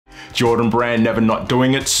Jordan Brand never not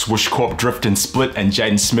doing it, Swoosh Corp drift and split, and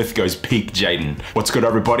Jaden Smith goes peak Jaden. What's good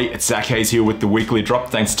everybody, it's Zach Hayes here with the weekly drop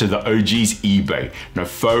thanks to the OG's eBay. No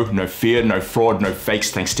faux, no fear, no fraud, no fakes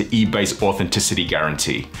thanks to eBay's authenticity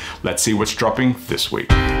guarantee. Let's see what's dropping this week.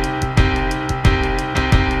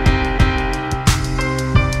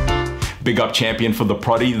 Big up Champion for the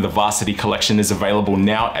Proddy, the Varsity collection is available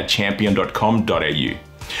now at champion.com.au.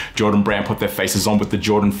 Jordan Brand put their faces on with the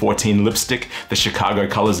Jordan 14 lipstick, the Chicago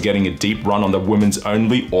colors getting a deep run on the women's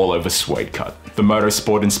only all over suede cut. The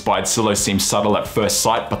motorsport inspired silo seems subtle at first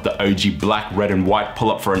sight, but the OG black, red and white pull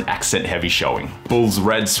up for an accent heavy showing. Bulls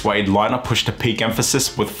red suede liner pushed to peak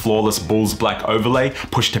emphasis with flawless Bulls black overlay,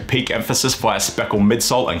 pushed to peak emphasis via speckle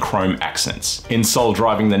midsole and chrome accents. Insole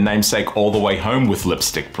driving the namesake all the way home with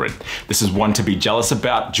lipstick print. This is one to be jealous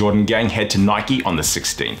about. Jordan Gang head to Nike on the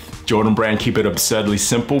 16th. Jordan Brand keep it absurdly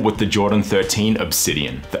simple with the Jordan 13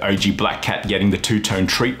 Obsidian. The OG black cat getting the two-tone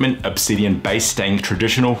treatment, Obsidian base staying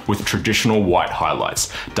traditional with traditional white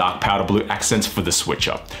highlights. Dark powder blue accents for the switch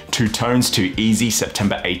up. Two tones to easy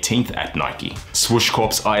September 18th at Nike. Swoosh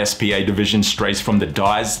Corp's ISPA division strays from the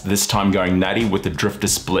dyes, this time going natty with the Drifter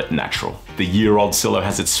split natural. The year-old silo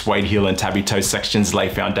has its suede heel and tabby toe sections lay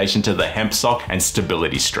foundation to the hemp sock and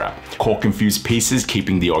stability strap. Cork-infused pieces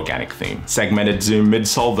keeping the organic theme. Segmented zoom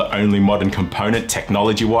midsole, the only modern component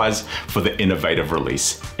technology-wise for the innovative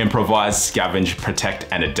release. Improvise, scavenge, protect,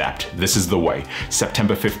 and adapt. This is the way.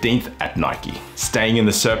 September 15th at Nike. Staying in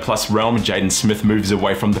the surplus realm, Jaden Smith moves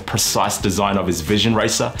away from the precise design of his Vision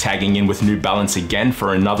Racer, tagging in with New Balance again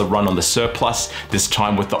for another run on the surplus, this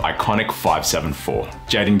time with the iconic 574.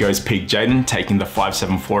 Jaden goes peak Jaden, taking the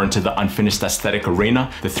 574 into the unfinished aesthetic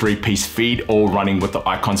arena, the three-piece feed all running with the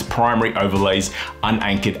Icon's primary overlays,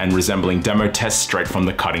 unanchored and resembling demo tests straight from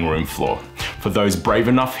the cutting room floor. For those brave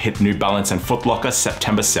enough, hit New Balance and Foot Locker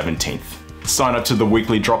September 17th. Sign up to the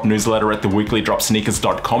Weekly Drop newsletter at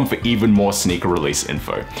theweeklydropsneakers.com for even more sneaker release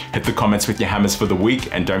info. Hit the comments with your hammers for the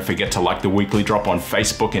week, and don't forget to like the Weekly Drop on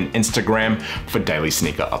Facebook and Instagram for daily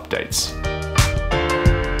sneaker updates.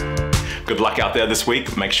 Good luck out there this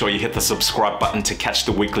week. Make sure you hit the subscribe button to catch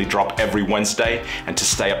the Weekly Drop every Wednesday and to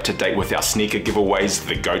stay up to date with our sneaker giveaways,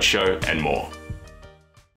 the GOAT Show, and more.